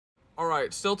All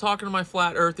right, still talking to my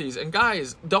flat earthies. And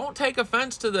guys, don't take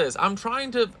offense to this. I'm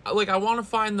trying to, like, I want to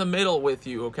find the middle with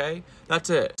you, okay? That's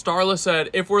it. Starla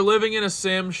said, if we're living in a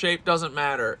sim, shape doesn't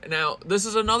matter. Now, this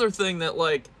is another thing that,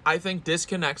 like, I think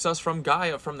disconnects us from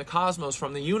Gaia, from the cosmos,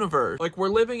 from the universe. Like, we're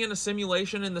living in a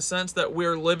simulation in the sense that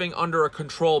we're living under a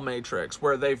control matrix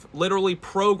where they've literally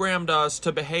programmed us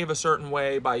to behave a certain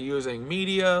way by using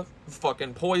media,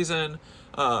 fucking poison,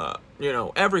 you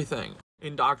know, everything.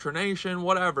 Indoctrination,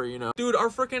 whatever, you know. Dude, our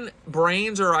freaking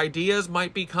brains or ideas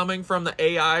might be coming from the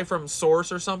AI, from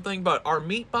source or something, but our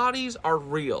meat bodies are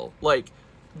real. Like,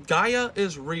 Gaia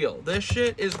is real. This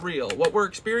shit is real. What we're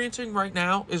experiencing right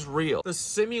now is real. The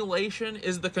simulation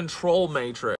is the control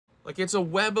matrix. Like, it's a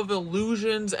web of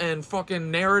illusions and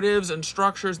fucking narratives and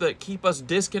structures that keep us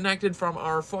disconnected from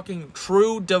our fucking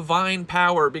true divine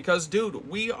power because, dude,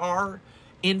 we are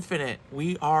infinite.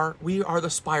 We are the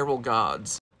spiral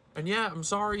gods. And yeah, I'm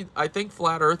sorry, I think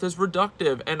flat earth is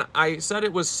reductive, and I said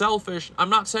it was selfish. I'm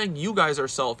not saying you guys are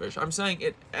selfish. I'm saying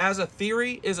it as a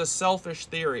theory is a selfish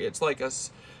theory. It's like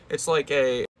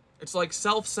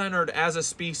self-centered as a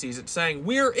species. It's saying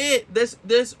we're it.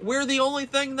 We're the only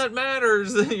thing that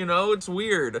matters. You know, it's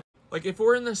weird. Like, if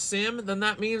we're in the sim, then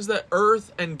that means that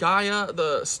Earth and Gaia,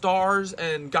 the stars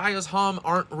and Gaia's hum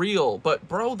aren't real. But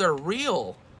bro, they're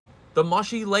real. The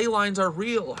mushy ley lines are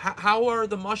real. How are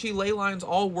the mushy ley lines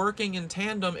all working in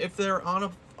tandem if they're on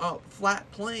a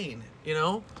flat plane, you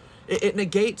know? It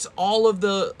negates all of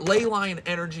the ley line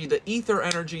energy, the ether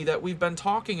energy that we've been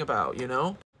talking about, you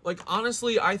know? Like,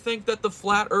 honestly, I think that the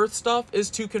flat earth stuff is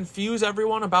to confuse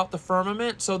everyone about the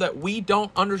firmament so that we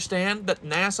don't understand that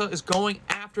NASA is going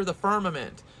after the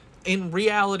firmament. In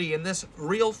reality, in this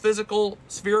real physical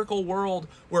spherical world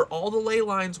where all the ley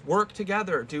lines work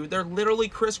together, dude, they're literally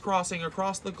crisscrossing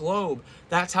across the globe.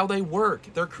 That's how they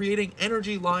work. They're creating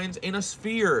energy lines in a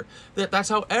sphere. That's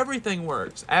how everything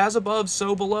works. As above,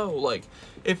 so below. Like,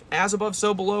 if as above,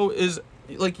 so below is,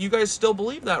 like, you guys still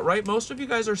believe that, right? Most of you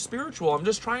guys are spiritual. I'm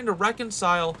just trying to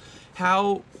reconcile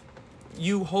how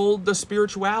you hold the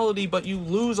spirituality, but you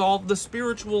lose all the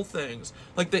spiritual things.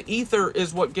 Like, the ether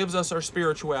is what gives us our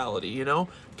spirituality, you know?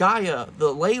 Gaia,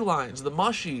 the ley lines, the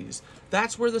mushies,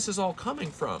 that's where this is all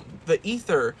coming from. The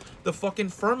ether, the fucking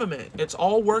firmament, it's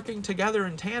all working together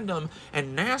in tandem,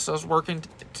 and NASA's working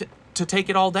to take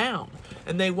it all down.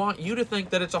 And they want you to think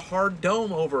that it's a hard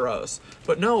dome over us.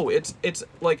 But no, it's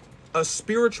like a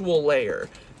spiritual layer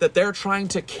that they're trying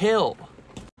to kill.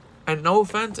 And no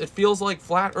offense, it feels like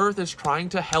flat earth is trying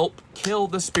to help kill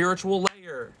the spiritual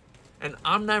layer. And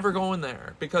I'm never going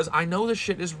there because I know this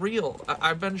shit is real.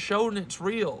 I've been shown it's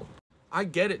real. I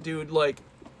get it, dude. Like,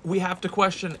 we have to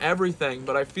question everything,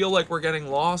 but I feel like we're getting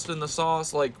lost in the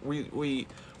sauce. Like, we're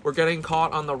getting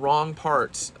caught on the wrong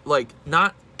parts. Like,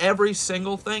 not every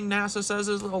single thing NASA says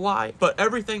is a lie, but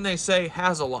everything they say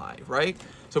has a lie, right?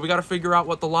 So we got to figure out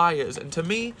what the lie is. And to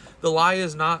me, the lie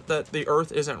is not that the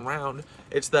earth isn't round.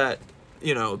 It's that,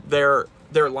 you know, they're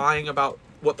lying about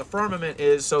what the firmament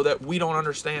is so that we don't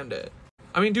understand it.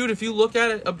 I mean, dude, if you look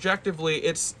at it objectively,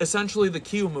 it's essentially the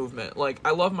Q movement. Like,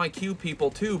 I love my Q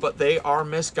people too, but they are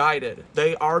misguided.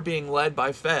 They are being led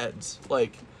by feds.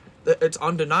 Like, it's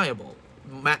undeniable.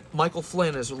 Michael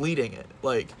Flynn is leading it.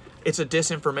 Like, it's a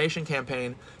disinformation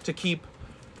campaign to keep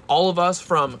all of us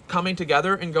from coming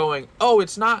together and going, oh,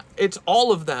 it's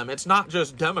all of them. It's not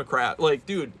just Democrat. Like,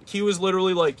 dude, Q is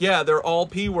literally like, yeah, they're all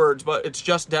P words, but it's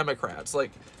just Democrats.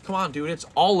 Like, come on, dude, it's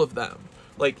all of them.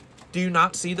 Like, do you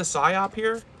not see the psyop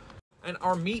here? And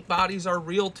our meat bodies are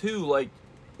real too. Like,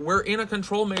 we're in a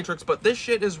control matrix, but this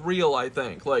shit is real, I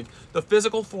think. Like, the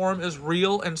physical form is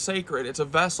real and sacred. It's a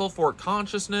vessel for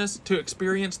consciousness to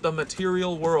experience the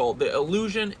material world. The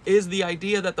illusion is the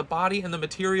idea that the body and the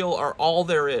material are all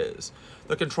there is.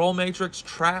 The control matrix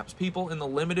traps people in the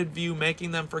limited view,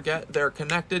 making them forget they're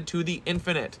connected to the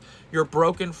infinite. You're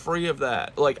broken free of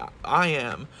that. Like, I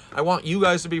am. I want you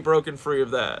guys to be broken free of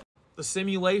that. The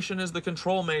simulation is the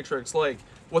control matrix, like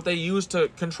what they use to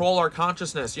control our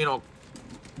consciousness, you know,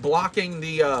 blocking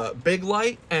the big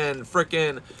light and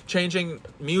frickin' changing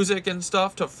music and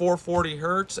stuff to 440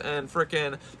 hertz and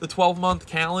frickin' the 12-month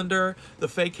calendar, the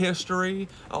fake history,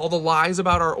 all the lies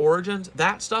about our origins.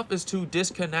 That stuff is to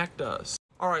disconnect us.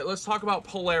 All right, let's talk about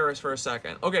Polaris for a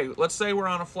second. Okay, let's say we're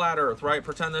on a flat earth, right?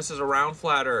 Pretend this is a round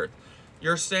flat earth.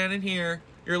 You're standing here,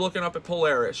 you're looking up at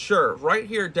Polaris. Sure, right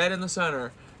here, dead in the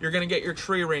center, you're gonna get your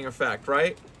tree ring effect,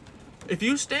 right? If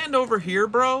you stand over here,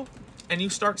 bro, and you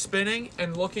start spinning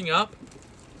and looking up,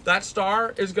 that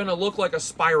star is gonna look like a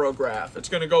spirograph. It's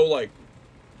gonna go like...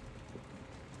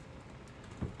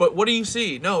 But what do you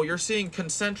see? No, you're seeing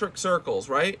concentric circles,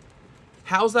 right?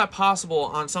 How's that possible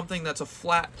on something that's a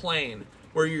flat plane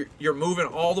where you're moving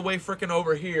all the way freaking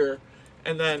over here,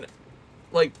 and then,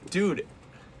 like, dude,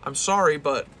 I'm sorry,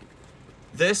 but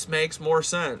this makes more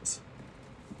sense,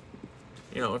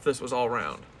 you know, if this was all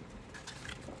round.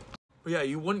 But yeah,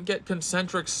 you wouldn't get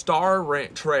concentric star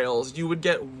trails. You would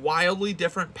get wildly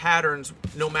different patterns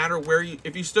no matter where you...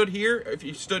 If you stood here, if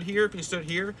you stood here, if you stood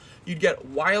here, you'd get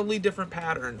wildly different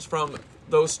patterns from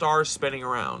those stars spinning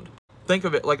around. Think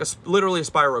of it like literally a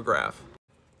spirograph.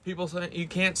 People say you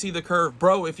can't see the curve.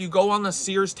 Bro, if you go on the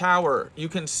Sears Tower, you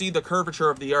can see the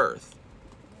curvature of the Earth.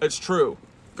 It's true.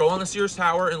 Go on the Sears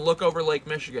Tower and look over Lake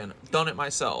Michigan. I've done it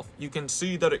myself. You can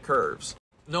see that it curves.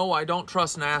 No, I don't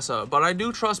trust NASA, but I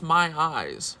do trust my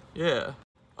eyes. Yeah.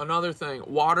 Another thing,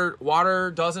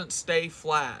 water doesn't stay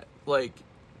flat. Like,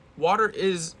 water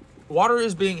is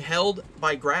being held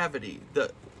by gravity.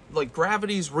 Like,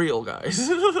 gravity's real, guys.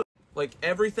 Like,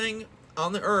 everything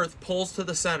on the Earth pulls to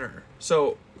the center.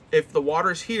 So if the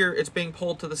water's here, it's being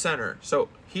pulled to the center. So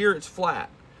here it's flat,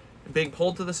 being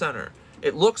pulled to the center.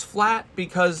 It looks flat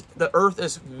because the Earth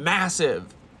is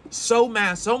massive. So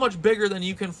much bigger than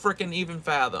you can frickin' even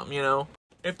fathom, you know?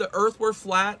 If the Earth were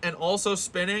flat and also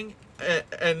spinning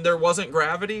and there wasn't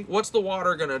gravity, what's the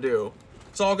water gonna do?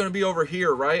 It's all gonna be over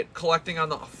here, right? Collecting on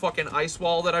the fucking ice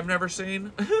wall that I've never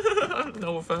seen.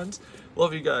 No offense.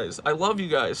 Love you guys. I love you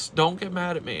guys. Don't get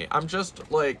mad at me. I'm just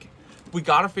like, we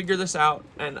gotta figure this out,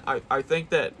 and I think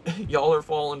that y'all are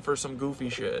falling for some goofy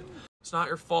shit. It's not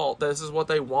your fault. This is what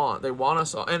they want. They want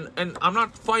us all. And I'm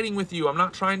not fighting with you. I'm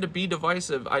not trying to be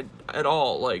divisive at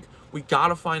all. Like, we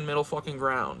gotta find middle fucking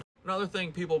ground. Another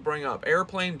thing people bring up,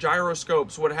 airplane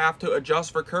gyroscopes would have to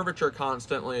adjust for curvature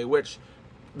constantly, which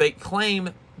they claim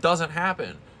doesn't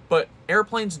happen. But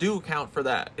airplanes do account for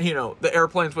that. You know, the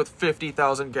airplanes with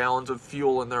 50,000 gallons of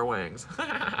fuel in their wings.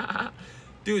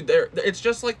 Dude, it's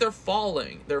just like they're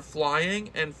falling. They're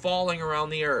flying and falling around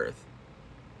the Earth.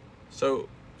 So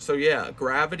yeah,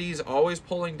 gravity's always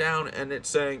pulling down, and it's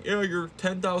saying, yeah, you're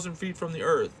 10,000 feet from the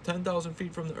Earth, 10,000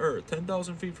 feet from the Earth,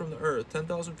 10,000 feet from the Earth,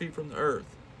 10,000 feet from the Earth.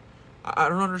 I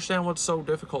don't understand what's so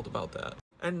difficult about that.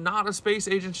 And not a space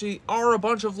agency are a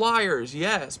bunch of liars,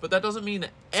 yes, but that doesn't mean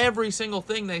that every single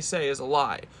thing they say is a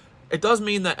lie. It does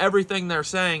mean that everything they're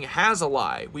saying has a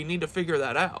lie. We need to figure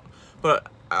that out. But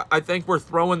I think we're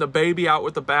throwing the baby out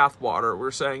with the bathwater.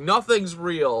 We're saying nothing's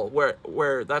real,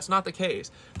 where that's not the case.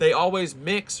 They always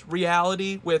mix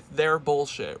reality with their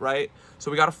bullshit, right? So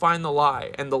we got to find the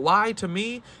lie. And the lie to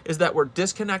me is that we're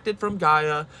disconnected from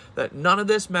Gaia, that none of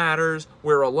this matters,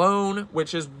 we're alone,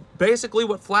 which is basically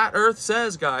what Flat Earth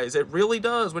says, guys. It really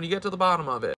does when you get to the bottom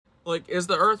of it. Like, is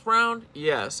the Earth round?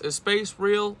 Yes. Is space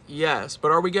real? Yes.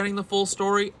 But are we getting the full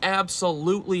story?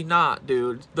 Absolutely not,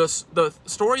 dude. The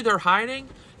story they're hiding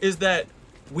is that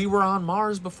we were on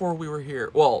Mars before we were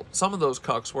here. Well, some of those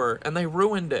cucks were, and they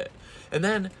ruined it. And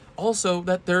then also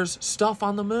that there's stuff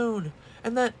on the moon.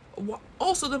 And that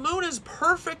also the moon is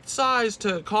perfect size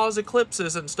to cause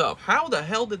eclipses and stuff. How the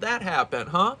hell did that happen,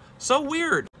 huh? So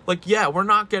weird. Like, yeah, we're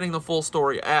not getting the full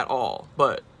story at all,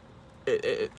 but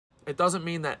it doesn't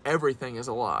mean that everything is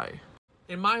a lie.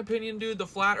 In my opinion, dude, the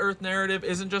Flat Earth narrative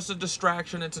isn't just a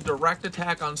distraction, it's a direct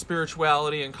attack on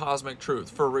spirituality and cosmic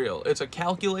truth, for real. It's a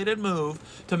calculated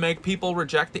move to make people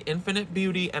reject the infinite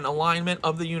beauty and alignment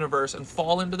of the universe and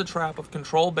fall into the trap of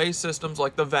control-based systems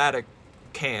like the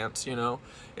Vatican's, you know?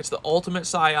 It's the ultimate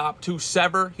psyop to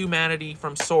sever humanity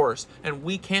from source, and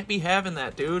we can't be having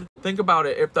that, dude. Think about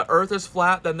it. If the Earth is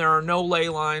flat, then there are no ley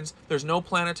lines, there's no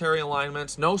planetary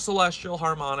alignments, no celestial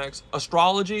harmonics,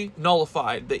 astrology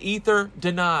nullified, the ether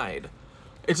denied.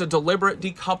 It's a deliberate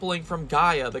decoupling from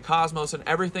Gaia, the cosmos, and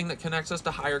everything that connects us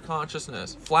to higher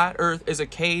consciousness. Flat Earth is a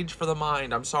cage for the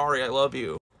mind. I'm sorry, I love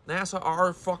you. NASA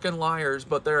are fucking liars,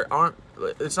 but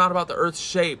it's not about the Earth's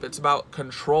shape, it's about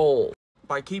control.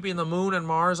 By keeping the moon and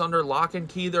Mars under lock and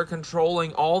key, they're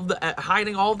controlling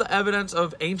hiding all the evidence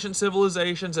of ancient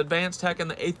civilizations, advanced tech, and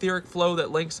the etheric flow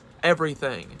that links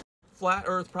everything. Flat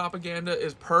Earth propaganda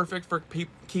is perfect for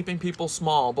keeping people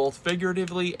small, both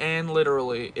figuratively and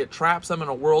literally. It traps them in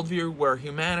a worldview where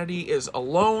humanity is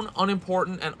alone,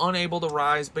 unimportant, and unable to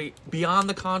rise beyond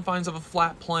the confines of a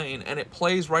flat plane, and it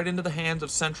plays right into the hands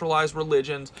of centralized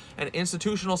religions and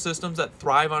institutional systems that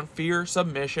thrive on fear,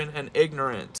 submission, and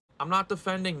ignorance. I'm not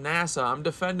defending NASA, I'm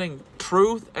defending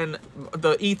truth and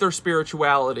the ether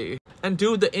spirituality. And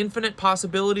dude, the infinite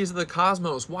possibilities of the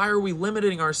cosmos, why are we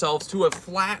limiting ourselves to a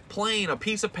flat plane, a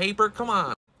piece of paper? Come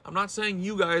on. I'm not saying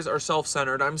you guys are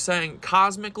self-centered. I'm saying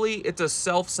cosmically, it's a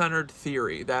self-centered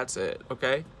theory. That's it,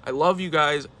 okay? I love you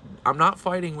guys. I'm not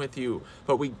fighting with you,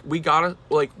 but we gotta,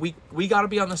 like, we gotta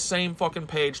be on the same fucking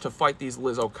page to fight these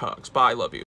Lizzo cucks. Bye, I love you.